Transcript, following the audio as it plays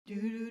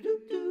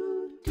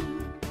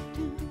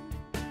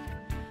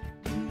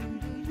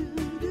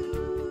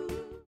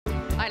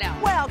I know.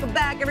 Welcome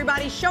back,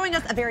 everybody. Showing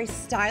us a very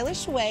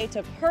stylish way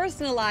to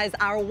personalize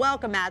our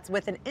welcome mats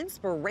with an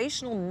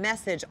inspirational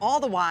message, all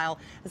the while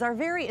is our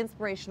very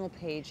inspirational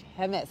Paige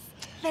Hemmis.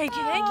 Thank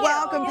you, thank you.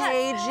 Welcome,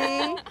 Yes.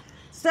 Paige.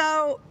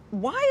 So,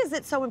 why is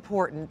it so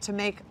important to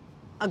make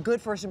a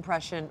good first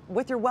impression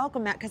with your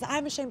welcome mat? Because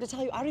I'm ashamed to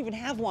tell you, I don't even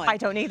have one. I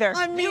don't either.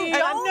 I mean,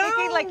 and I'm no.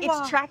 thinking like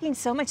it's tracking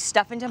so much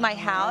stuff into my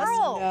house.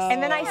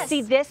 And then I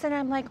see this and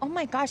I'm like, oh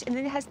my gosh. And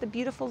then it has the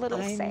beautiful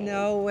little I saying.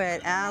 know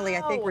it. Allie,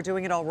 I think we're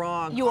doing it all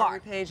wrong. You are.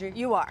 We, Paige?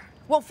 You are.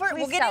 Well, first,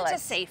 Please we'll get tell into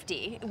us.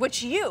 safety,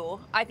 which you,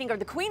 I think, are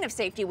the queen of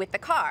safety with the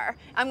car.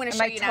 I'm going to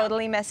show Am I you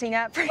totally messing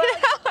up? now.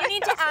 Well, you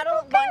need to add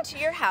one to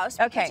your house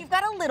because Okay. you've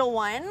got a little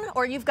one,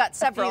 or you've got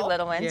several. few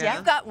little ones, yeah.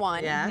 You've got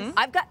one. Yes.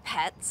 I've got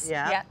pets.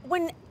 Yeah.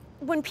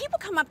 When people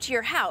come up to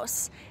your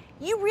house,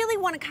 you really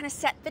want to kind of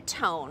set the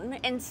tone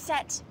and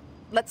set,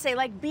 let's say,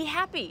 like, be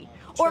happy.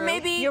 Or True.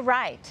 maybe, You're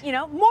right. you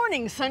know,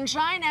 morning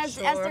sunshine as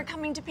Sure. they're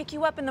coming to pick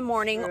you up in the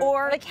morning, True.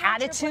 or Like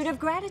attitude of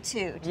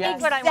gratitude. Yes.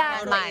 What I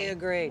want. Totally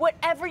agree.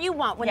 Whatever you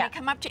want when Yeah. they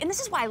come up to, and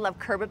this is why I love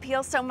curb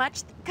appeal so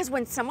much, because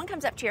when someone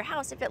comes up to your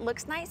house, if it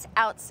looks nice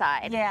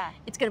outside, Yeah.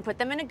 it's going to put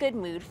them in a good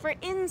mood for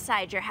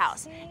inside your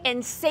house.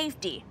 And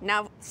safety.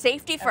 Now,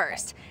 safety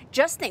first.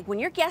 Just think, when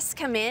your guests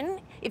come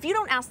in, if you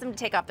don't ask them to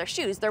take off their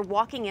shoes, they're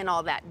walking in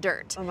all that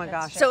dirt. Oh my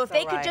gosh. So if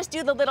that's they could right. just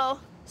do the little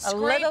scrape,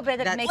 little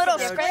bit, it That's makes little a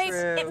so scrape,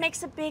 true. it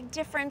makes a big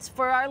difference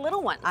for our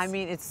little ones. I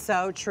mean, it's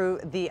so true.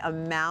 The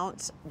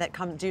amount that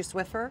comes, do you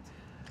Swiffer?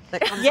 That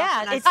comes Yeah,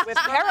 up and I it's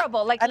Swiffer?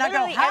 terrible. Like and I go,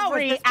 literally how is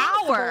every this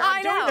possible? hour.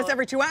 I'm doing I this know.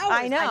 every 2 hours.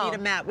 I know. I need a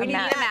mat. We A need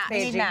mat. a mat, We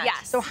need Paige. mats.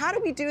 Yes. So how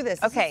do we do this?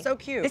 This Okay. is so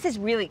cute. This is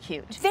really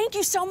cute. Thank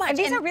you so much. And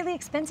these And are really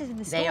expensive in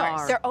the stores. They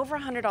are. They're over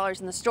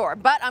 $100 in the store,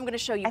 but I'm going to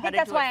show you how think to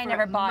that's do why it I for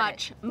never bought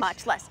much,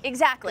 much less.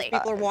 Exactly.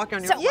 People are walking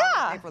on your So, floor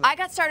to pay for them. I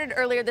got started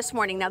earlier this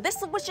morning. Now,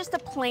 this was just a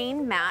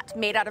plain mat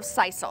made out of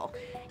sisal.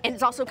 And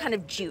it's also kind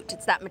of jute,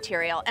 it's that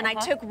material. And I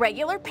took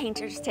regular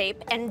painter's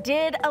tape and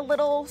did a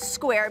little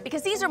square,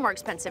 because these are more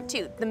expensive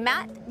too. The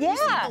mat you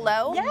see Yeah,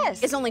 below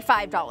yes. is only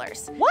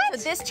 $5. What?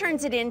 So this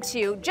turns it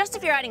into, just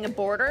if you're adding a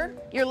border,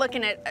 you're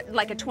looking at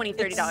like a $20,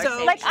 $30 It's so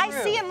savings. Like I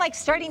True. see them like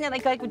starting at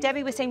like what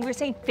Debbie was saying, we were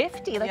saying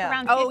 50, like Yeah.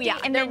 around 50. Oh yeah,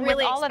 and they're then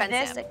really with all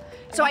expensive. of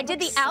this. So I did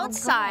the looks so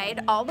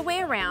outside all the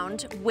way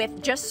around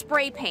with just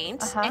spray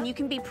paint, and you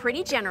can be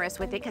pretty generous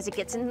with it because it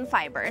gets in the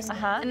fibers.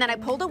 And then I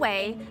pulled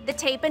away the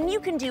tape, and you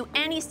can do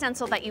any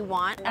stencil that you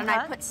want. And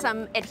I put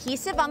some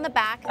adhesive on the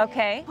back.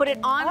 Okay. Put it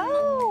on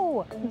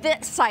Oh. the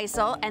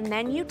sisal, and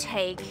then you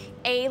take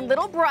a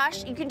little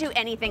brush. You can do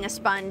anything, a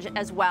sponge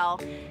as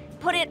well.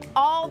 Put it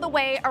all the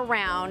way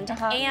around,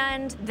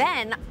 and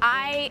then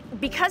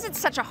because it's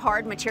such a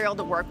hard material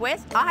to work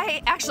with,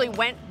 I actually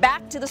went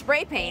back to the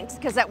spray paint,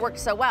 because that worked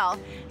so well,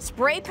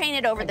 spray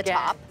painted over the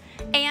top,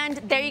 and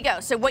there you go.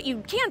 So what you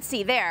can't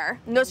see there,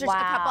 and those are just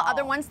a couple Wow.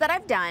 other ones that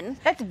I've done.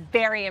 That's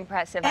very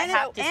impressive, I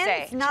have to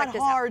say. it's not Check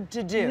this out. hard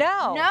to do.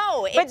 No.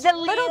 No, But it's the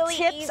little really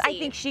tips I easy.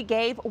 think she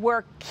gave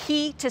were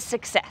key to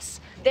success.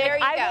 There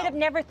you I go. would have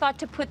never thought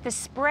to put the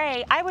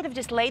spray. I would have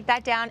just laid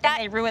that down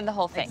and they ruined the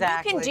whole thing.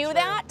 Exactly. You can do true.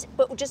 that,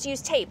 but just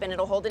use tape and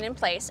it'll hold it in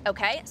place,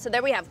 okay? So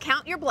there we have,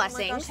 count your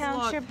blessings.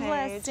 Count your Look,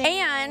 blessings. Paige.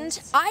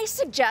 And I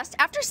suggest,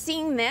 after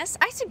seeing this,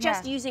 I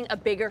suggest Yeah. using a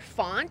bigger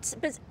font,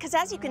 because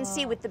as you can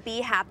see with the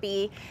Be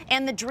Happy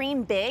and the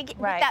Dream Big,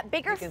 Right. with that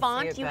bigger You can see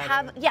font, it you better.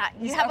 have,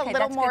 you have a Okay,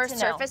 little that's more good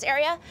to know. surface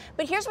area.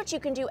 But here's what you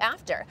can do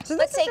after. So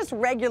Let's this say is just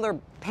regular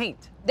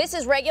paint. this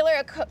is regular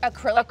acrylic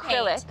Acrylic.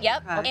 paint.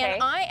 Yep. Okay.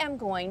 And I am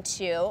going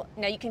to,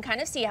 now you can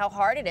kind of see how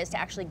hard it is to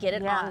actually get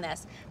it Yeah. on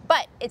this.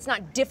 But it's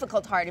not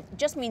difficult hard. It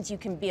just means you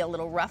can be a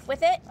little rough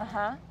with it.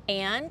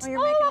 And you're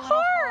making a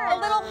little a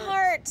little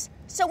heart.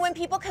 So when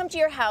people come to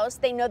your house,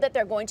 they know that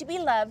they're going to be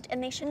loved,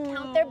 and they should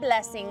count their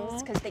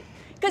blessings,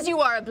 because you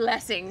are a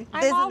blessing.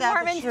 I'm Isn't all that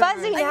warm the and truth?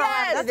 fuzzy now Yes,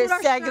 after that's this what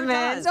our show segment.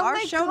 does. Oh Our my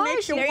show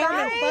makes gosh, you you warm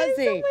and guys.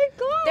 fuzzy. Oh my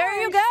gosh.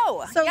 There you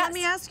go. So Yes. let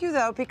me ask you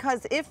though,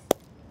 because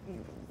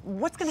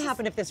what's going to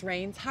happen if this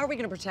rains? How are we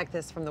going to protect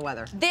this from the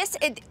weather? This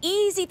is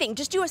easy thing.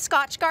 Just do a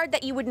Scotch guard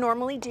that you would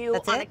normally do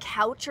That's on it? a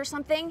couch or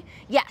something.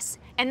 Yes,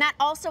 and that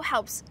also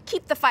helps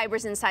keep the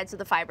fibers inside so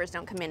the fibers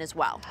don't come in as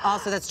well.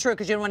 Also, that's true,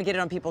 because you don't want to get it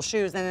on people's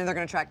shoes, and then they're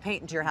going to track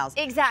paint into your house.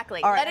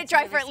 Exactly. All right, Let it that's dry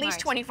really for at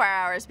least smart. 24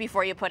 hours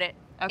before you put it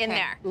in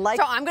there. Like-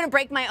 so I'm going to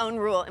break my own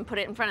rule and put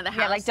it in front of the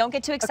house. Yeah, like don't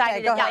get too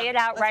excited go and lay ahead. it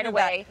out Let's right move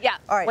back. away. Yeah.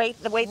 All right. Wait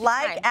the like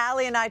time.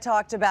 Allie and I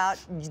talked about,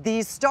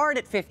 these start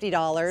at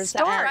 $50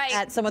 Start.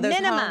 at some of those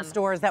home Minimum.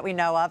 stores that we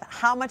know of.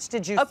 How much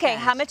did you Okay, spend?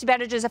 how much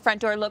better does a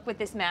front door look with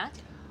this mat?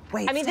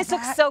 Wait, I mean, so this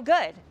looks that- so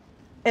good.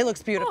 It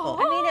looks beautiful.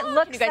 I mean, it Can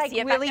looks you guys like see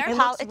it back really there? It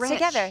looks it's rich.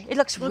 together. It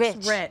looks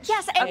rich.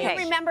 Yes, and Okay.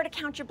 remember to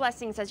count your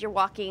blessings as you're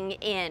walking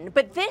in.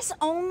 But this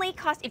only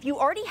costs, if you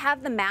already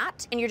have the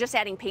mat and you're just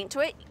adding paint to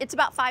it, it's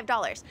about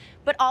 $5.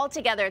 But all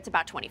together, it's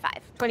about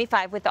 $25.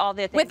 25 with all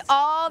the things. With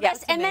all Yeah.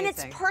 this, and then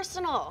it's amazing.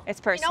 personal. It's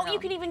You personal. know, you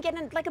could even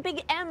get like a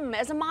big M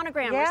as a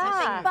monogram or Yeah.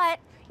 something. But,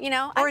 you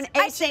know, Or an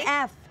I H say and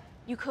F.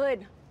 you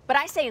could, but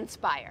I say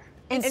inspire.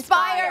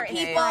 inspire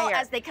people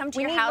as they come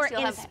to your house. We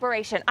need more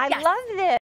inspiration. I Yes. love this.